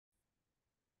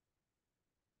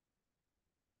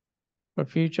For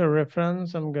future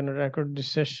reference, I'm going to record this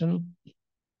session.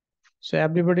 So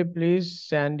everybody please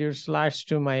send your slides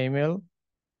to my email.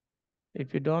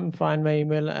 If you don't find my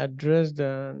email address,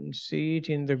 then see it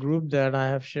in the group that I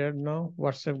have shared now,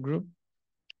 WhatsApp group.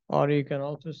 Or you can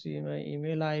also see my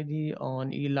email ID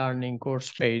on e-learning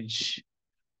course page.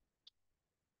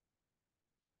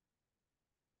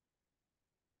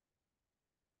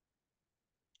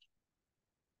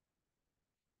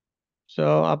 So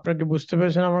আপনারা কি বুঝতে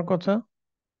পেরেছেন আমার কথা?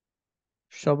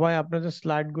 সবাই আপনাদের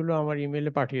স্লাইডগুলো আমার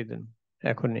ইমেইলে পাঠিয়ে দেন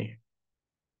এখনই।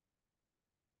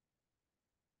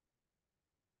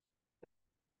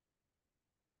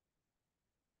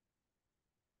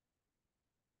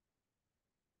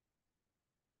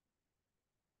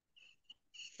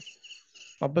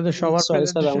 আপনাদের সবার সরি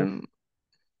স্যার, প্রেজেন্টেশন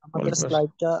আমাদের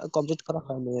স্লাইডটা কমপ্লিট করা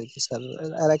হয়নি আর কি স্যার।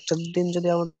 আর একটা দিন যদি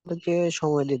আমাদেরকে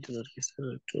সময় দিতেন আর কি স্যার,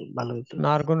 একটু ভালো হতো। না,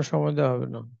 আর কোনো সময় দেওয়া হবে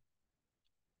না।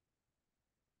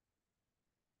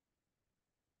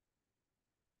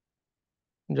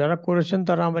 যারা করেছেন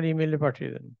তারা আমার ইমেইলে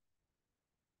পাঠিয়ে দেন।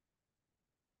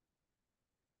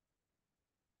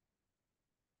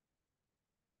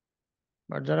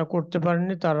 আর যারা করতে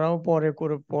পারেননি তারাও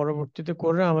পরবর্তীতে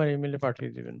করে আমার ইমেইলে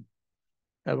পাঠিয়ে দিবেন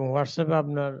এবং হোয়াটসঅ্যাপে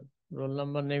আপনার রোল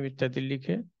নাম্বার, নেম ইত্যাদি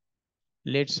লিখে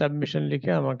লেট সাবমিশন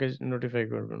লিখে আমাকে নোটিফাই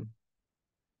করবেন।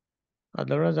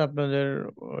 আদারওয়াইজ আপনাদের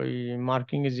ওই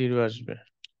মার্কিং এ 0 আসবে।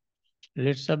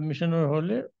 লেট সাবমিশন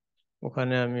হলে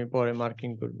ওখানে আমি পরে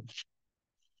মার্কিং করব।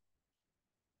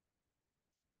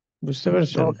 বুঝতে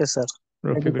পেরেছেন? ওকে স্যার,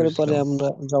 রফিকুল এডিটরের পরে ইসলাম। আমরা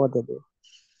জমা দেবো।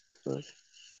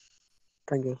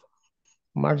 Thank you.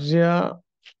 মার্জিয়া,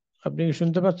 আপনি কি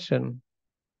শুনতে পাচ্ছেন?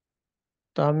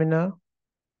 তাহমিনা,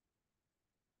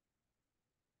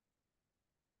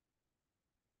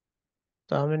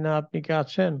 তাহমিনা আপনি কি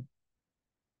আছেন?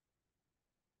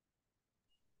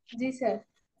 জি স্যার।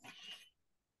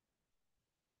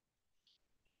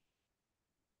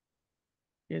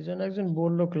 কে যেন একজন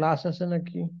বললো ক্লাস আছে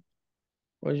নাকি,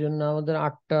 ওই জন্য আমাদের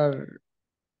 8টার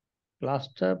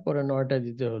ক্লাসটা পরে 9টায়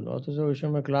দিতে হলো, অথচ ওই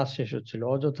সময় ক্লাস শেষ হচ্ছিল।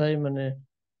 অযথাই মানে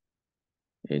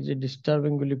এই যে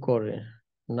ডিস্টার্বিং গুলি করে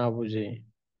না বুঝে।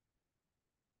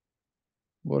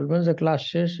 বলবেন যে ক্লাস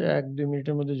শেষ, 1-2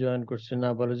 মিনিটের মধ্যে জয়েন করছে, না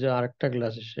বলে যে আরেকটা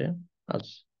ক্লাস এসে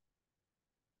আছে।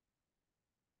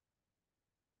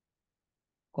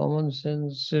 কমন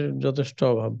সেন্সের যথেষ্ট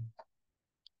অভাব।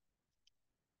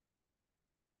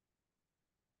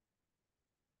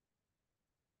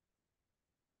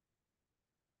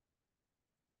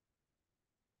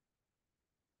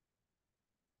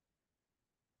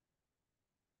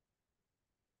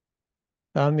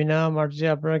 তাহমিনা, মার্জি,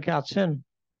 আপনারা কি আছেন?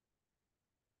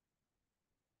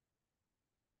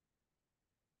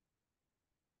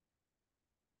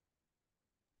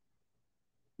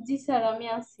 জি স্যার, আমি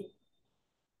আছি।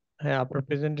 হ্যাঁ, আপনার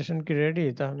প্রেজেন্টেশন কি রেডি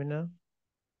তাহমিনা?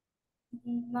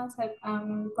 না স্যার,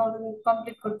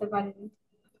 কমপ্লিট করতে পারিনি,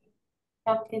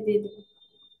 কালকে দিয়ে দেবো।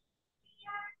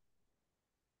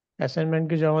 অ্যাসাইনমেন্ট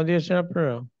কি জমা দিয়েছেন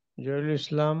আপনারা? জহিরুল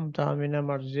ইসলাম, তাহমিনা,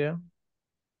 মার্জিয়া,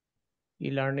 ই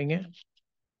লার্নিং এ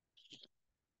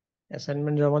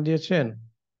অ্যাসাইনমেন্ট জমা দিয়েছেন?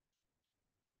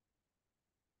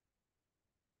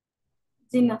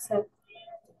 জি না স্যার।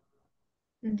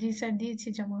 জি স্যার, দিয়েছি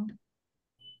জমা।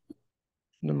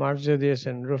 মার্জিয়া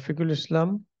দিয়েছেন। রফিকুল ইসলাম,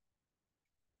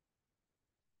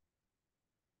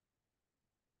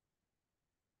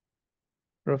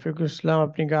 রফিকুল ইসলাম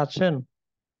আপনি কি আছেন?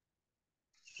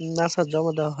 না স্যার,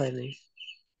 জমা দেওয়া হয়নি।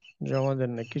 জমা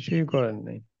দেন না, কিছুই করেন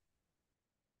নাই।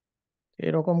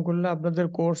 এরকম করলে আপনাদের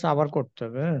কোর্স আবার করতে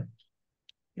হবে। হ্যাঁ,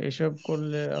 এইসব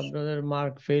করলে আপনাদের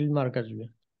ফেল মার্ক আসবে।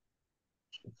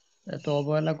 এত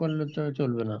অবহেলা করলে তো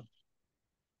চলবে না।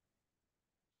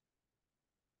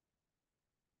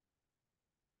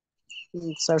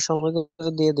 স্যার, সময়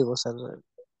করে দিয়ে দেবো স্যার,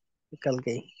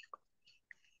 কালকেই।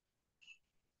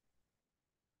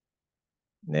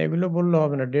 না, এগুলো বললে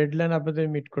হবে না, ডেডলাইন আপনাদের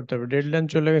মিট করতে হবে। ডেডলাইন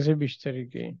চলে গেছে 20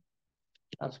 তারিখে,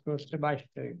 আজকে হচ্ছে 22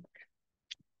 তারিখ,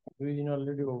 2 দিন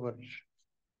অলরেডি ওভার।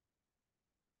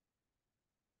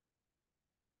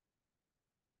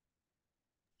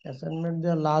 অ্যাসাইনমেন্ট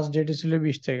দেওয়ার লাস্ট ডেট ছিল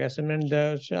 20 তারিখ, অ্যাসাইনমেন্ট দেওয়া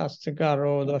হচ্ছে আজ থেকে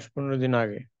আরো 10-15 দিন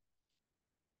আগে।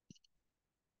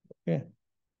 ওকে,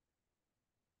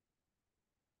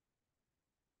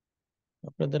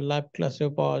 আপনাদের লাইভ ক্লাসেও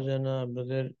পাওয়া যায় না,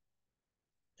 আপনাদের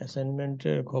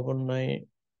অ্যাসাইনমেন্টের খবর নাই,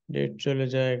 ডেট চলে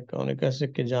যায়, অনেক আছে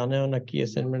কি জানেও না কি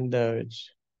অ্যাসাইনমেন্ট দেওয়া হয়েছে।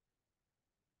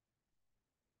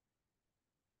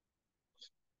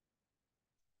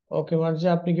 ওকে মার্জি,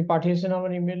 আপনি কি পাঠিয়েছেন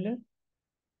আমার ইমেইলে?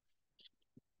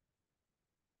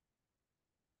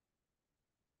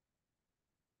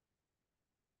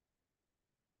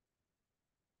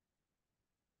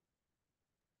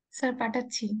 স্যার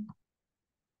পাঠাচ্ছি।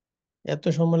 এত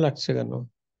সময় লাগছে কেন?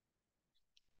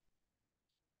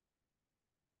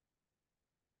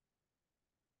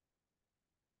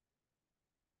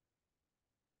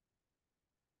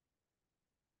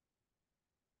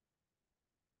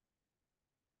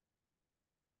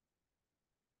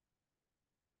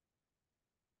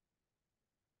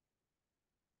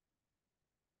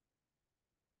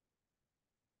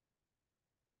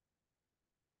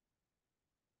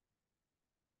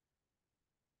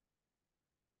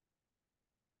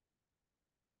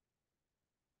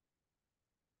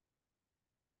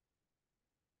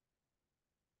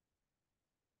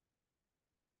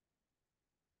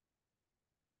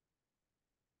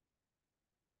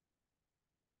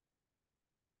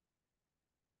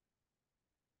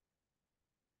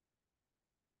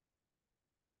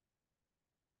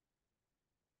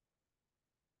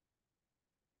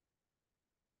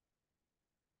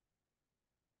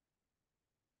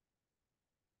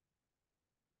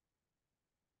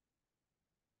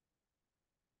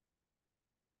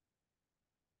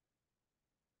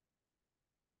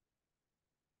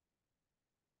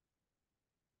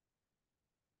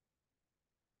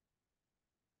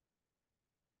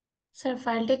 স্যার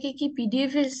ফাইলটাকে কি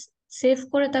পিডিএফ এ সেভ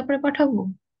করে তারপরে পাঠাবো?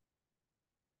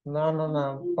 না না না,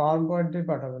 পাওয়ার পয়েন্টে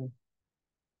পাঠাবেন।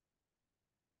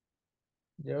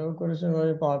 যেভাবে করেছেন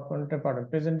ওই পাওয়ার পয়েন্টে পাঠাবেন।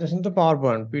 প্রেজেন্টেশন তো পাওয়ার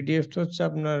পয়েন্ট, পিডিএফ তো হচ্ছে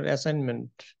আপনার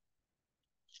অ্যাসাইনমেন্ট।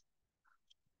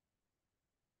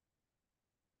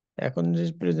 এখন যে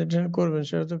প্রেজেন্টেশন করবেন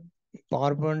সেটা তো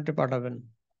পাওয়ার পয়েন্টে পাঠাবেন।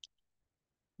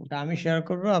 ওটা আমি শেয়ার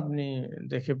করবো, আপনি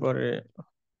দেখে পরে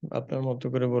আপনার মতো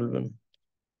করে বলবেন।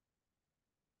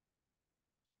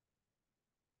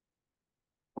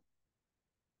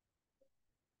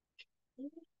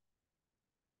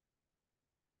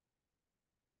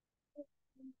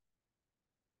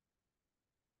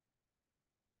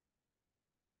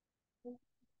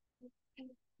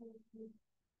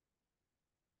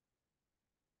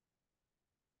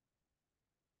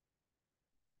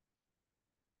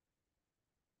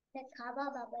 খাবা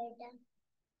বাবা এটা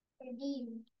ডিম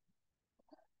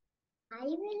আই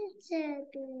বলছে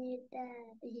তুমি এটা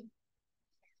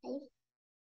I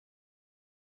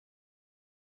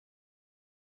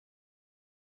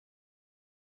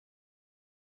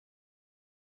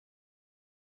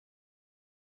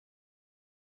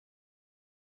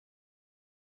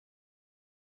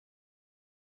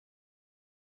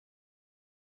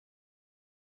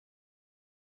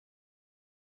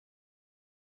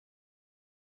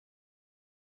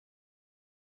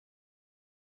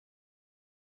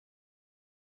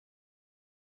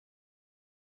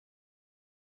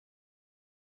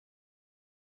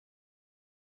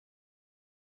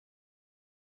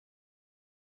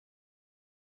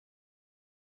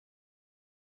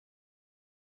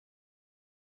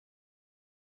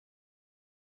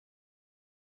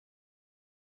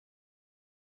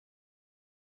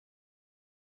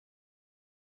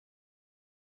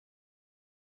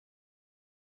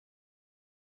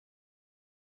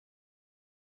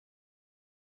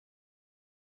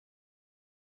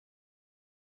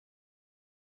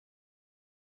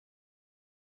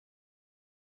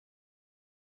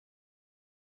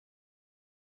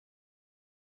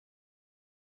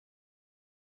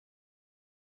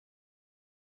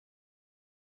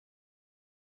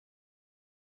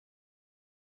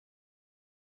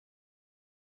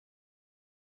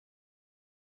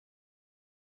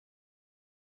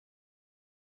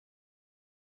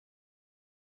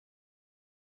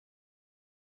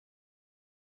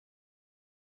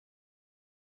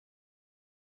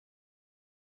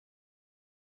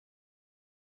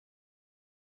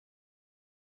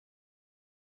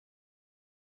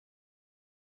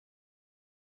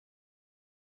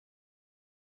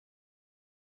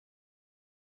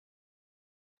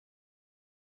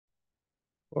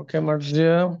Okay,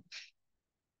 Marzia.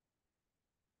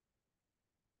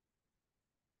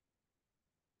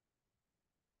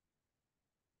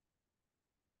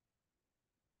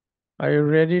 Are you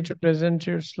ready to present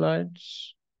your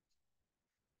slides?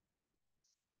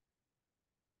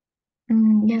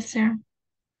 Yes, sir.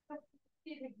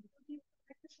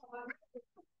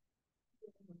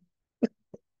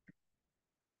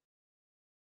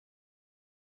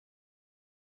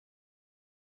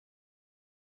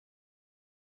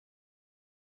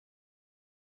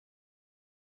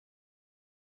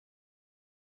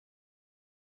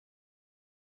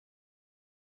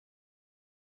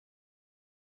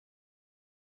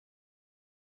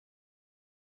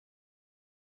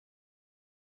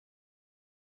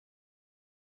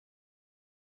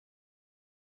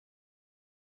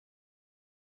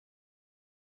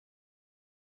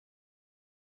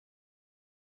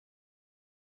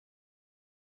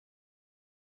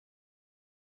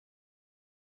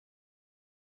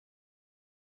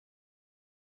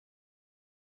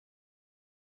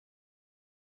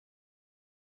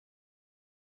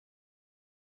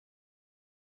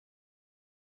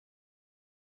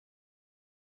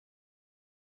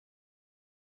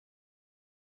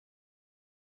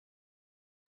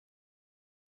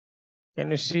 Can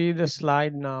you see the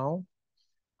slide now?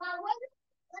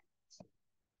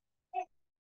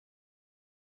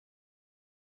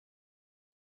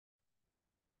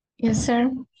 Yes, sir.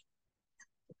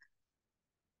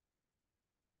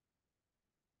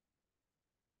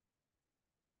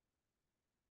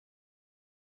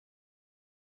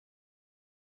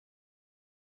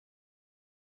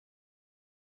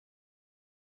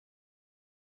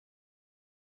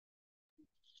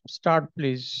 Start,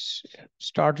 please.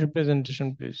 Start your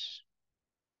presentation, please.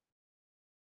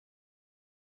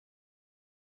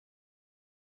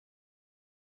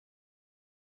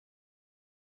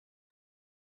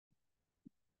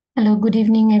 Hello, good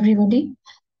evening, everybody.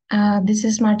 This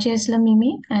is Marcia Islam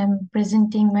Mimi. I am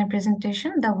presenting my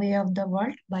presentation, The Way of the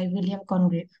World by William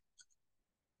Congreve.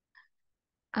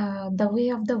 The Way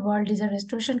of the World is a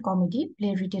restoration comedy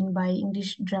play written by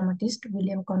English dramatist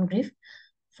William Congreve,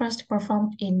 first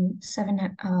performed in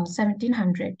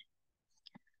 1700.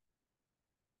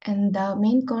 And the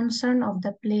main concern of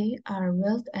the play are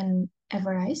wealth and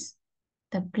avarice.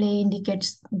 The play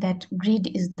indicates that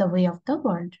greed is the way of the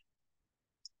world.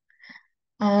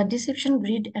 Deception,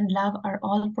 greed, and love are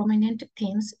all prominent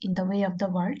themes in The Way of the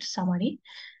World. Summary: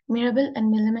 Mirabel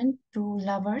and Millamant, two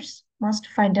lovers, must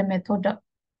find a method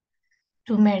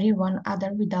to marry one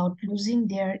another without losing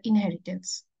their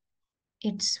inheritance.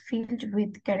 It's filled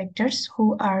with characters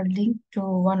who are linked to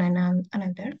one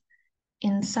another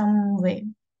in some way.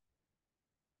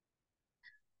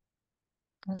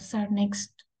 Sir,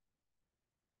 next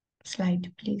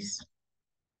slide, please.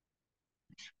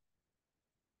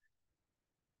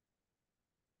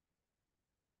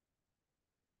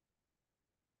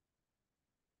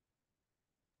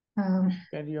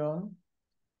 Carry on.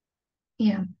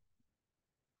 Yeah.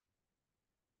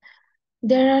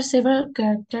 There are several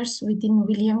characters within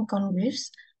William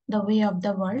Congreve's The Way of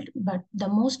the World, but the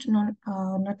most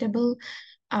notable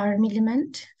are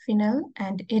Millamant, Fennel,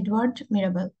 and Edward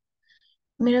Mirabel.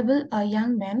 Mirabel, a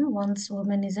young man, once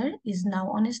womanizer, is now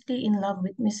honestly in love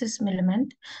with Mrs.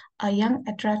 Millamant, a young,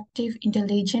 attractive,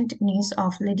 intelligent niece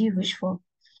of Lady Wishford.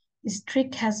 This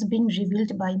trick has been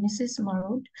revealed by Mrs.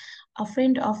 Marwood, a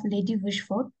friend of Lady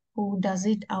Wishford, who does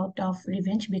it out of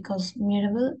revenge because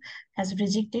Mirabel has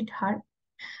rejected her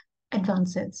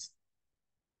advances.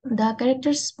 The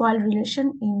characters spoil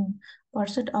relation in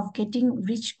pursuit of getting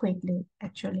rich quickly,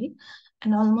 actually,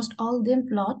 and almost all them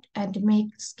plot and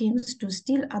make schemes to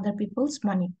steal other people's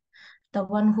money. The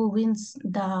one who wins,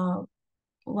 the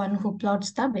one who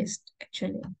plots the best,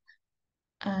 actually.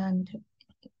 And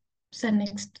so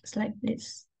next slide,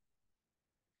 please.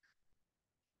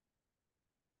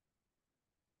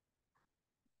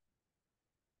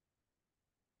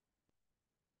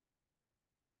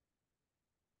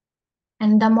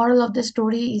 And the moral of the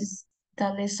story is the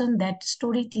lesson that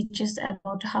story teaches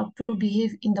about how to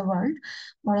behave in the world.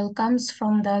 Moral comes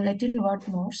from the Latin word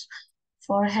mors,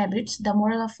 for habits. The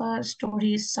moral of a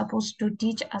story is supposed to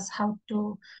teach us how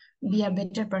to be a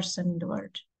better person in the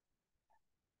world.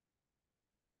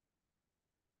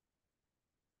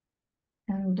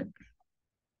 And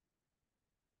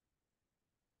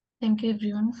thank you,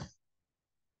 everyone.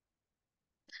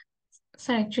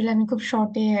 Sir actually আমি খুব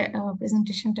শর্টে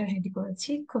প্রেজেন্টেশনটা ready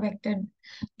করেছি, খুব একটা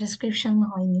description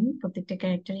হয়নি প্রত্যেকটা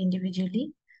character individually,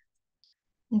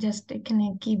 just এখানে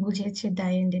কি বুঝিয়েছে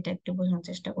দায় এন্ড এটা একটু বোঝানোর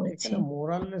চেষ্টা করেছি। এখানে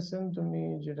মোরাল লেসন তুমি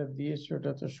যেটা দিয়েছো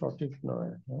এটা তো সঠিক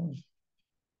নয়।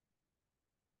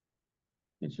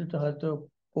 কিছুটা হয়তো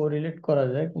কোরিলেট করা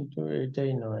যায় কিন্তু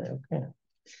এটাই নয়। ওকে,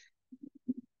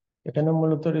 এখানে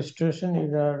মূলত রেস্টোরেশন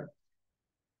এর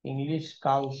ইংলিশ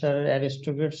কালচার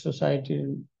অ্যারিস্টোক্রেট সোসাইটির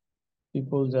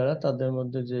পিপল যারা, তাদের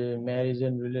মধ্যে যে ম্যারেজ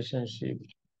এন্ড রিলেশনশিপ,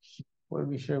 ওই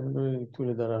বিষয়গুলো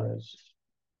তুলে ধরা হয়েছে।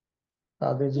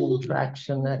 তাদের যে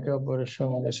ইন্টারাকশন একে অপরের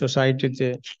সঙ্গে সোসাইটিতে,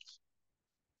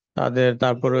 তাদের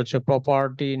তারপর হচ্ছে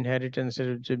প্রপার্টি ইনহেরিটেন্সের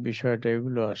যে বিষয়টা,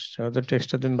 এগুলো আসছে। হয়তো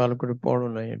টেক্সটটা তুমি ভালো করে পড়ো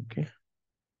নাই আর কি,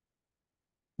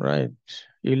 রাইট?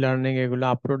 ই লার্নিং এগুলো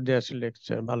আপলোড দেওয়া আছে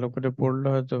লেকচার, ভালো করে পড়লে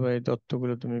হয়তো বা এই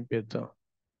তথ্যগুলো তুমি পেতো।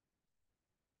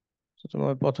 তো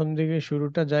তোমার প্রথম দিকে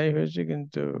শুরুটা যাই হয়েছে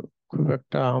কিন্তু খুব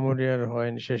একটা আহামরি আর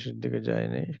হয়নি, শেষের দিকে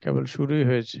যায়নি, কেবল শুরুই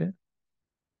হয়েছে,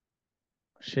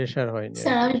 শেষ আর হয়নি আর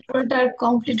স্যার কি। আমি পুরোটা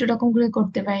কমপ্লিট ওরকম করে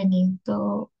করতে পারিনি তো।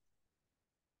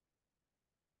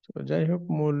 তো যাই হোক,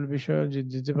 মূল বিষয় যে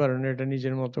দিতে পারো না, এটা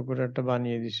নিজের মতো করে একটা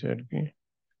বানিয়ে দিছে আর কি,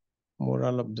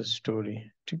 মোরাল অফ দ্য স্টোরি।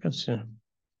 ঠিক আছে,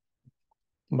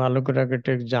 ভালো করে আগে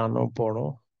টেক্সট জানো, পড়ো,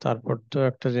 তারপর তো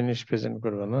একটা জিনিস প্রেজেন্ট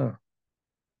করবে না।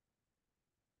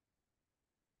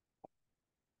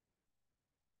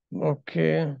 ওকে,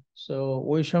 সো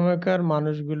ওই সময়কার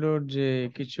মানুষগুলোর যে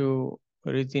কিছু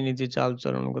রীতিনীতি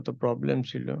চালচলনগত প্রবলেম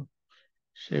ছিল,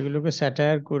 সেগুলোকে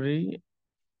স্যাটায়ার করেই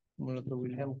মূলত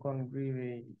উইলিয়াম কনগ্রিভ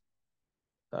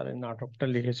তার এই নাটকটা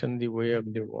লিখেছেন the way of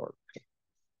the world.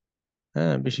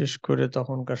 হ্যাঁ, বিশেষ করে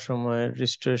তখনকার সময়ের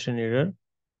রিস্টোরেশন এরার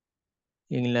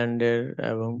ইংল্যান্ডের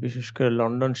এবং বিশেষ করে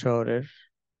লন্ডন শহরের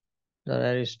যারা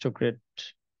অ্যারিস্টোক্রেট,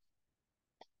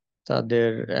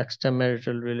 তাদের এক্সট্রা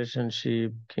ম্যারিটাল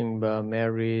রিলেশনশিপ কিংবা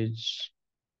ম্যারেজ,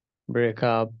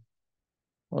 ব্রেকআপ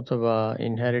অথবা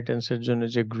ইনহেরিটেন্সের জন্য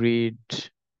যে গ্রিড,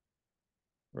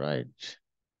 রাইট,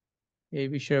 এই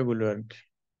বিষয়গুলো আর কি।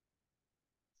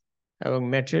 এবং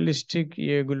ম্যাটেরিয়ালিস্টিক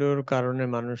ইয়েগুলোর কারণে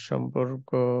মানুষ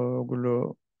সম্পর্কগুলো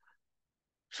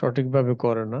সঠিকভাবে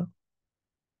করে না।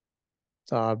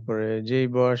 তারপরে যেই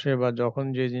বয়সে বা যখন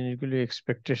যে জিনিসগুলো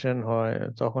এক্সপেকটেশন হয়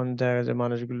তখন দেখা যায়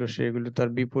মানুষগুলো সেগুলো তার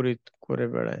বিপরীত করে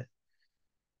বেড়ায়।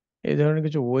 এই ধরনের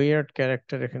কিছু ওয়ার্ড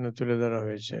ক্যারেক্টার এখানে তুলে ধরা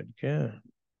হয়েছে আর কি। হ্যাঁ,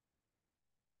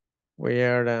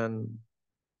 word and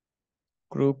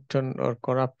ক্রুপ্ট or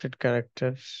corrupted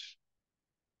character.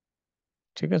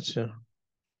 ঠিক আছে,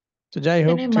 তো যাই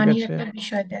হোক, এখানে ঠিক মানির আছে। একটা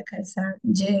বিষয় দেখায় স্যার,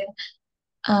 যে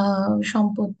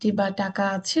সম্পত্তি বা টাকা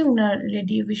আছে উনার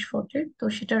লেডি উইশফোর্ডের, তো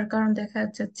সেটার কারণ দেখা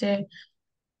যাচ্ছে যে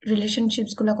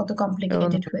রিলেশনশিপস গুলা কত যেমন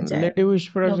কমপ্লিকেটেড হয়ে যায়। লেডি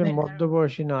উইশফোর্ড লো একজন ব্যাকগ্রাউন্ড।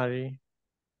 মধ্যবয়সী নারী,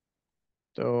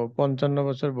 তো 55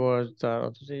 বছর বয়স তার,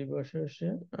 অথচ এই বয়সে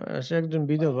সে একজন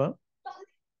বিধবা,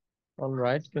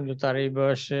 অলরাইট, কিন্তু তার এই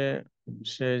বয়সে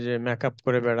সে যে মেকআপ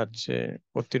করে বেড়াচ্ছে,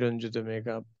 অতিরঞ্জিত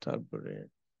মেকআপ, তারপরে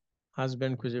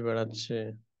হাজবেন্ড খুঁজে বেড়াচ্ছে।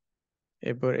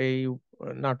 এরপর এই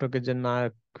নাটকের যে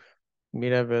নায়ক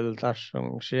মিরাবেল, তার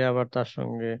সঙ্গে সে আবার তার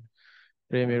সঙ্গে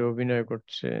প্রেমের অভিনয়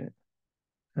করছে।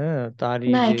 হ্যাঁ,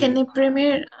 তারই না, যে এখানে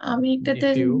প্রেমের, আমি একটাতে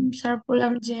নেফিউ, স্যার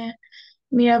বললাম যে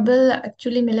মিরাবেল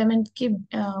অ্যাকচুয়ালি মিলামেন্টকে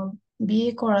বিয়ে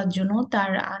করার জন্য,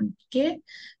 তার আন্টিকে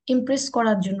ইমপ্রেস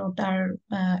করার জন্য তার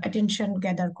অ্যাটেনশন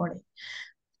গ্যাদার করে।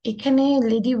 এখানে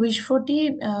লেডি উইশফোর্ডই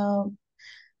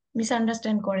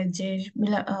মিসআন্ডারস্ট্যান্ড করে যে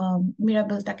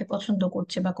মিরাবেল তাকে পছন্দ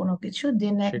করছে বা কোনো কিছু,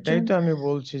 দেন সেটাই একজন তো আমি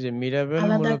বলছি যে মিরাবেল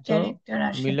আলাদা মূলত ক্যারেক্টার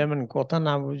আসে। মিলামেন কথা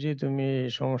না বুঝিয়ে তুমি,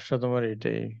 সমস্যা তোমার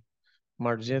এটাই।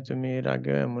 মার্জিয়া, তুমি এর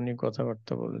আগে এমনই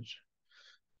কথাবার্তা বলেছো,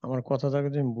 আমার কথাটাকে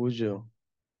তুমি বুঝো।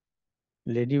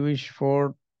 লেডি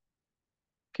উইশফোর্ড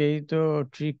কেই তো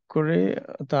ট্রিক করে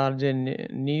তার যে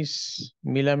নিস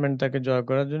মিলামেন্ট তাকে জয়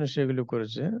করার জন্য সেগুলো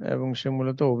করেছে, এবং সে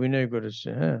মূলত অভিনয় করেছে।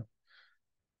 হ্যাঁ,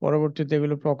 পরবর্তীতে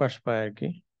এগুলো প্রকাশ পায় আর কি।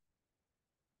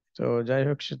 তো যাই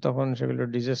হোক, সে তখন সেগুলো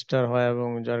ডিজাস্টার হয় এবং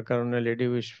যার কারণে লেডি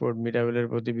উইশফোর্ড মিরাবেলের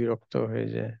প্রতি বিরক্ত হয়ে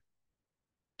যায়।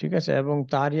 ঠিক আছে, এবং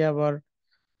তারই আবার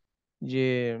যে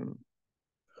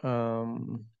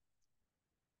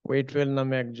ওয়েটওয়েল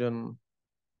নামে একজন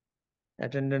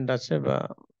অ্যাটেন্ডেন্ট আছে বা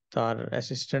তার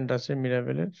অ্যাসিস্ট্যান্ট আছে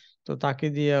মিরাবেলের, তো তাকে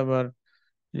দিয়ে আবার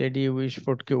লেডি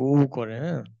উইশফোর্ডকে করে।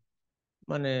 হ্যাঁ,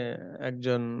 মানে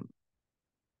একজন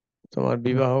তোমার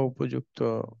বিবাহ উপযুক্ত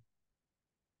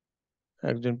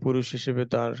একজন পুরুষ হিসেবে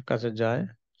তার কাছে যায়।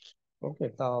 ওকে,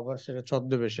 তাও আবার সেটা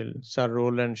ছদ্মবেশে, স্যার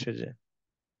রোল্যান্ড সেজে।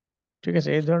 ঠিক আছে,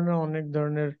 এই ধরনের অনেক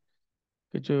ধরনের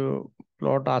কিছু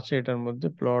প্লট আছে এটার মধ্যে,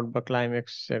 প্লট বা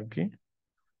ক্লাইম্যাক্স আর কি।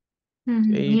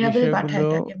 এই মিরাবেল বিষয়গুলো, পাঠায়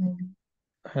তাকে maybe।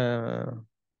 হ্যাঁ,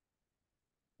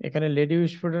 এখানে লেডি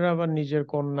উইশফোর্ডের আবার নিজের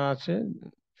কন্যা আছে,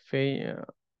 ফেই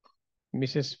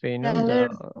মিসেস ফেইনাল, মিনালের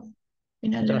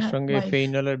মিনালের যার সঙ্গে ওয়াইফ।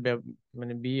 ফেইনালের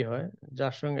মানে বিয়ে হয়,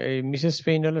 যার সঙ্গে এই মিসেস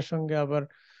ফেইনালের সঙ্গে আবার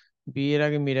বিয়ের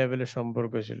আগে মিরাবেলের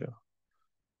সম্পর্ক ছিল।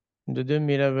 যদিও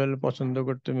মিরাবেল পছন্দ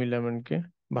করতো মিলামেনকে,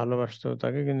 ভালোবাসতো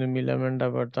তাকে, কিন্তু মিলামেন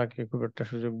আবার তাকে খুব একটা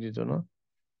সুযোগ দিত না।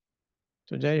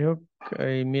 তো যাই হোক,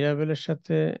 এই মিরাবেলের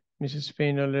সাথে মিসেস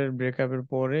ফেইনলের ব্রেকআপের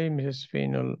পরে মিসেস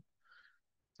ফেইনল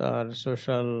তার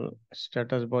সোশ্যাল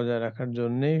স্ট্যাটাস বজায় রাখার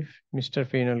জন্যই মিস্টার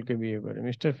ফেইনলকে বিয়ে করে।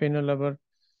 মিস্টার ফেইনল আবার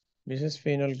মিসেস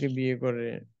ফেইনলকে বিয়ে করে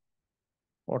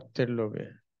অর্থের লোভে,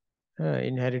 হ্যাঁ,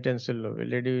 ইনহেরিটেন্সের লোভে।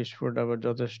 লেডি উইশফোর্ড আবার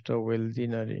যথেষ্ট ওয়েলদি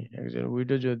নারী, একজন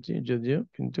উইডো যদিও,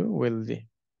 কিন্তু ওয়েলদি।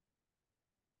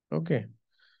 ওকে,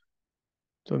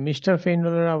 তো মিস্টার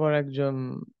ফেইনলের আবার একজন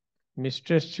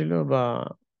মিস্ট্রেস ছিল, বা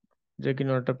যে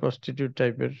কিনা একটা প্রস্টিটিউট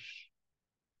টাইপের,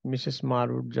 মিসেস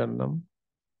মারউড যার নাম।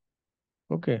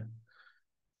 ওকে,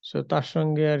 সো তার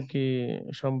সঙ্গে আর কি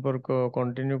সম্পর্ক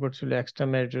কন্টিনিউ করছিল, এক্সট্রা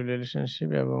ম্যারিটাল রিলেশনশিপ,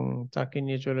 এবং তাকে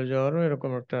নিয়ে চলে যাওয়ারও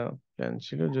এরকম একটা প্ল্যান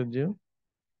ছিল, যদিও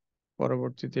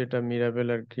পরবর্তীতে এটা মিরাবেল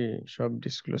আর কি সব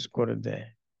ডিসক্লোজ করে দেয়।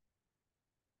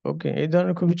 ওকে, এই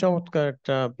ধরনের খুবই চমৎকার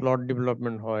একটা প্লট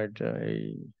ডেভেলপমেন্ট হয় এটা এই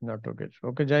নাটকের।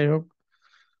 ওকে, যাই হোক,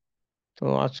 তো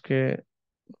আজকে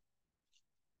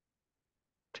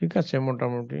ঠিক আছে,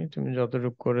 মোটামুটি তুমি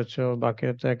যতটুকু করেছো,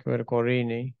 বাকিরা তো একেবারে করেই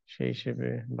নেই, সেই হিসেবে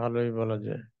ভালোই বলা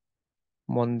যায়,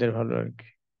 মন্দের ভালো আর কি।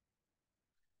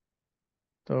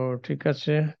 তো ঠিক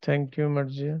আছে, থ্যাংক ইউ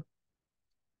মার্জিয়া,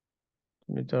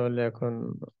 তুমি তাহলে এখন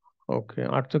ওকে,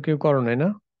 আর তো কেউ করো নাই না?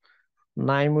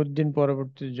 নাইম উদ্দিন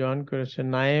পরবর্তী জয়েন করেছে।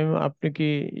 নাইম, আপনি কি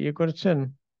ইয়ে করেছেন,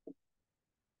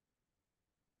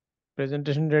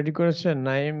 প্রেজেন্টেশন রেডি করেছেন?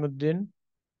 নাইম উদ্দিন।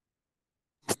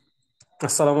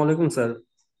 আসসালামু আলাইকুম স্যার।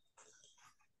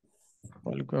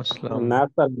 ওয়ালাইকুম আসসালাম। না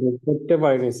স্যার, করতে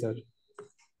পারিনি স্যার।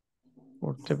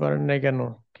 উঠতে পারেন নাই কেন?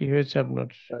 কি হয়েছে আপনার?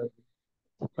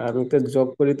 আমি তো জব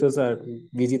করি তো স্যার,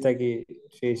 বিজি থাকি,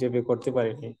 সেই হিসেবে করতে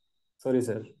পারিনি। Sorry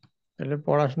sir. তাহলে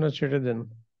পড়াশোনা ছেড়ে দেন।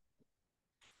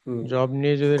 হুম। জব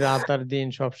নিয়ে যদি রাত আর দিন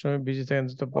সবসময় বিজি থাকেন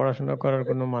তো পড়াশোনা করার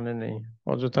কোনো মানে নেই।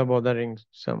 অযথা বদারিং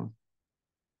সাম।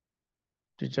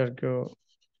 টিচারকেও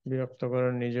বিরক্ত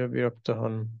করেন, নিজেও বিরক্ত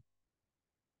হন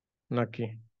নাকি?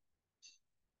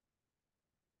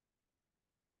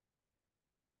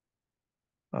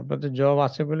 আপনাদের জব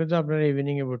আছে বলে তো আপনারা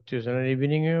ইভিনিং এ ভর্তি হয়েছেন, আর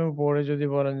ইভিনিং এ পড়ে যদি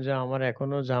বলেন যে আমার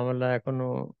এখনো ঝামেলা, এখনো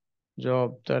জব,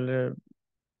 তাহলে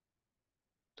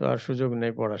তো আর সুযোগ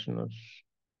নেই পড়াশোনার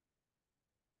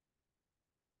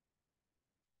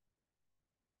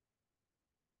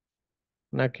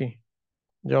নাকি?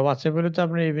 জব আছে বলে তো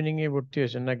আপনি ইভিনিং এ ভর্তি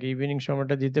হয়েছেন, নাকি ইভিনিং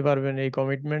সময়টা দিতে পারবেন এই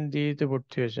কমিটমেন্ট দিয়েই তো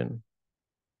ভর্তি হয়েছেন?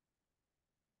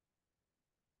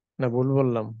 না ভুল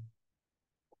বললাম?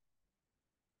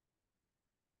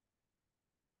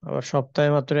 আবার সপ্তাহে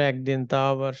মাত্র একদিন, তাও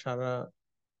আবার সারা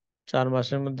 4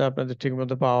 মাসের মধ্যে আপনাদের ঠিক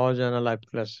মতো পাওয়া যায় না লাইভ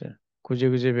ক্লাসে, খুঁজে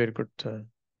খুঁজে বের করতে হয়।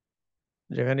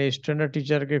 যেখানে স্টুডেন্টরা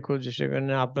টিচারকে খোঁজে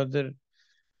সেখানে আপনাদের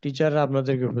টিচাররা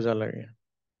আপনাদেরকে খোঁজা লাগে।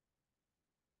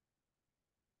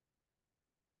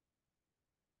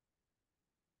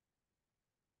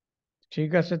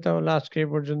 ঠিক আছে, তাহলে আজকে এই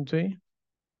পর্যন্তই।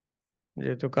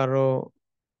 যেহেতু কারো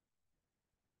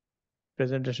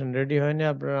প্রেজেন্টেশন রেডি হয়নি,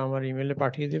 আপনারা আমার ইমেলে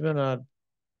পাঠিয়ে দিবেন। আর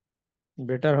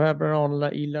বেটার হয় আপনারা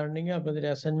অনলাইন ই লার্নিং এ আপনাদের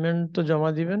অ্যাসাইনমেন্ট তো জমা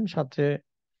দিবেন, সাথে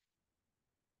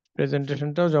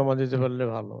প্রেজেন্টেশনটাও জমা দিতে পারলে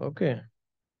ভালো। ওকে,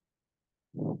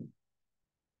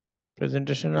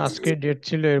 প্রেজেন্টেশন আজকে ডেট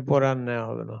ছিল, এরপর আর নেওয়া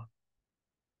হবে না।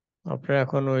 আপনারা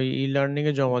এখন ওই ই লার্নিং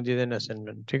এ জমা দিয়ে দেন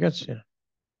অ্যাসাইনমেন্ট, ঠিক আছে?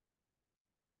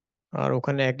 আর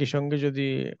ওখানে একই সঙ্গে যদি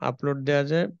আপলোড দেওয়া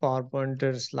যায় পাওয়ার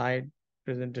পয়েন্টের স্লাইড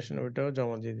প্রেজেন্টেশন, ওইটাও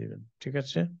জমা দিয়ে দিবেন, ঠিক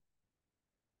আছে?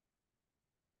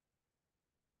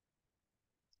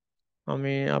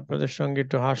 আমি আপনাদের সঙ্গে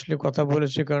একটু হাসলে কথা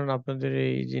বলেছি, কারণ আপনাদের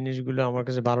এই জিনিসগুলো আমার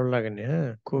কাছে ভালো লাগেনি। হ্যাঁ,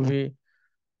 খুবই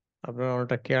আপনারা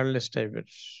অনেকটা কেয়ারলেস টাইপের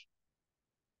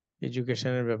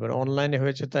এডুকেশনের ব্যাপারে। অনলাইনে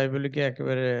হয়েছে তাই বলে কি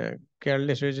একেবারে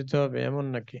কেয়ারলেস হয়ে যেতে হবে এমন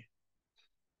নাকি?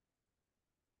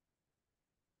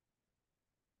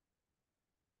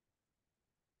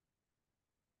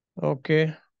 ওকে,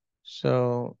 সো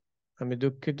আমি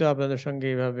দুঃখিত আপনাদের সঙ্গে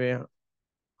এইভাবে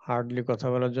হার্ডলি কথা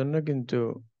বলার জন্য, কিন্তু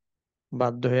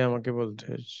বাধ্য হয়ে আমাকে বলতে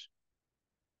হয়েছে।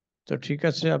 তো ঠিক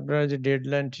আছে, আপনারা যে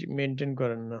ডেডলাইন মেনটেন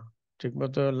করেন না,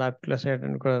 ঠিকমতো লাইভ ক্লাসে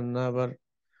অ্যাটেন্ড করেন না, আবার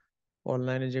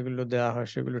অনলাইনে যেগুলো দেওয়া হয়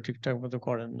সেগুলো ঠিকঠাক মতো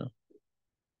করেন না।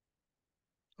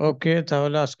 ওকে,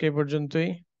 তাহলে আজকে এই পর্যন্তই।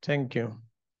 Thank you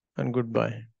and good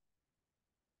bye.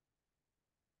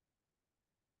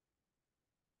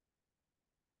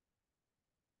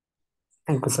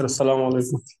 Thank you sir. আসসালামু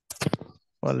আলাইকুম।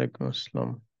 ওয়ালাইকুম আসসালাম।